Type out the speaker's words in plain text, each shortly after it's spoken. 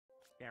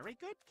Very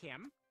good,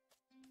 Kim.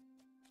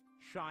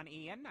 Sean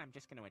Ian, I'm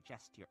just going to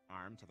adjust your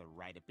arm to the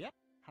right a bit.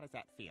 How does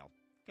that feel?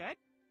 Good?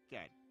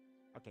 Good.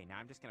 Okay, now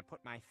I'm just going to put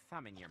my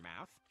thumb in your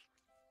mouth.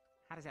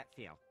 How does that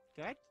feel?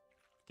 Good?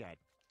 Good.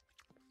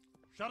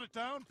 Shut it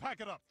down,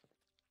 pack it up.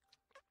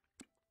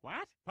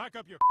 What? Pack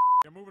up your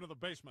You're moving to the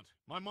basement.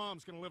 My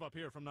mom's gonna live up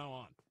here from now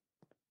on.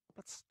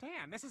 But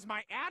Stan, this is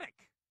my attic.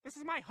 This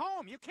is my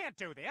home. You can't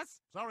do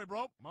this. Sorry,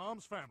 bro.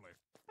 Mom's family.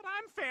 But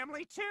I'm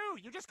family, too.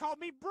 You just called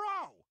me bro.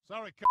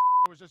 Sorry,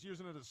 I was just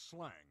using it as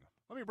slang.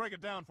 Let me break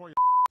it down for you.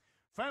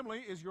 Family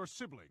is your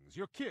siblings,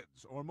 your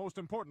kids, or most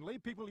importantly,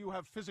 people you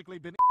have physically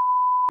been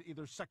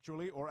either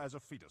sexually or as a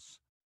fetus.